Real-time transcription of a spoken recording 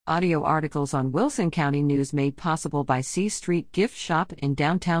Audio articles on Wilson County News made possible by C Street Gift Shop in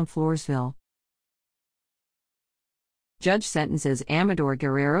downtown Floresville. Judge sentences Amador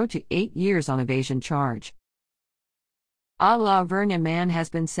Guerrero to 8 years on evasion charge. A La Vernia man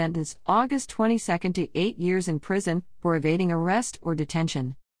has been sentenced August 22 to 8 years in prison for evading arrest or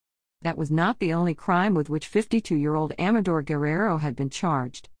detention. That was not the only crime with which 52-year-old Amador Guerrero had been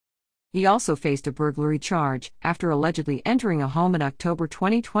charged. He also faced a burglary charge after allegedly entering a home in October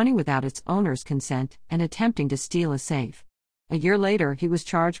 2020 without its owner's consent and attempting to steal a safe. A year later, he was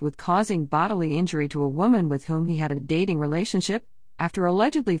charged with causing bodily injury to a woman with whom he had a dating relationship after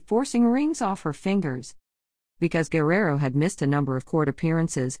allegedly forcing rings off her fingers. Because Guerrero had missed a number of court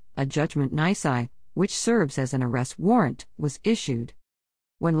appearances, a judgment nisi, which serves as an arrest warrant, was issued.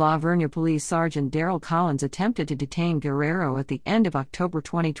 When La Vernia Police Sergeant Daryl Collins attempted to detain Guerrero at the end of October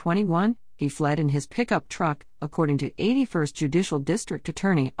 2021, he fled in his pickup truck, according to 81st Judicial District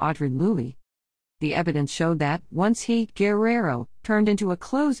Attorney Audrey Louie. The evidence showed that, once Guerrero, turned into a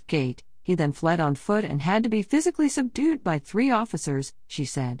closed gate, he then fled on foot and had to be physically subdued by 3 officers, she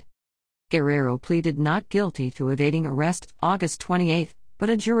said. Guerrero pleaded not guilty to evading arrest August 28, but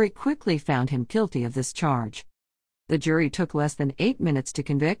a jury quickly found him guilty of this charge. The jury took less than 8 minutes to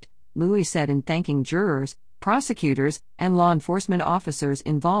convict, Louie said in thanking jurors, prosecutors, and law enforcement officers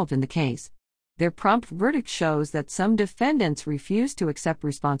involved in the case. Their prompt verdict shows that some defendants refuse to accept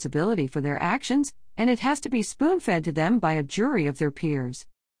responsibility for their actions, and it has to be spoon-fed to them by a jury of their peers.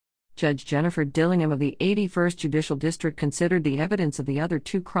 Judge Jennifer Dillingham of the 81st Judicial District considered the evidence of the other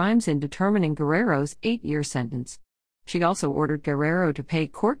 2 crimes in determining Guerrero's 8-year sentence. She also ordered Guerrero to pay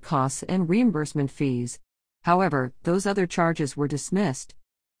court costs and reimbursement fees. However, those other charges were dismissed.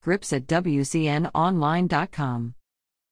 Grips at WCNonline.com.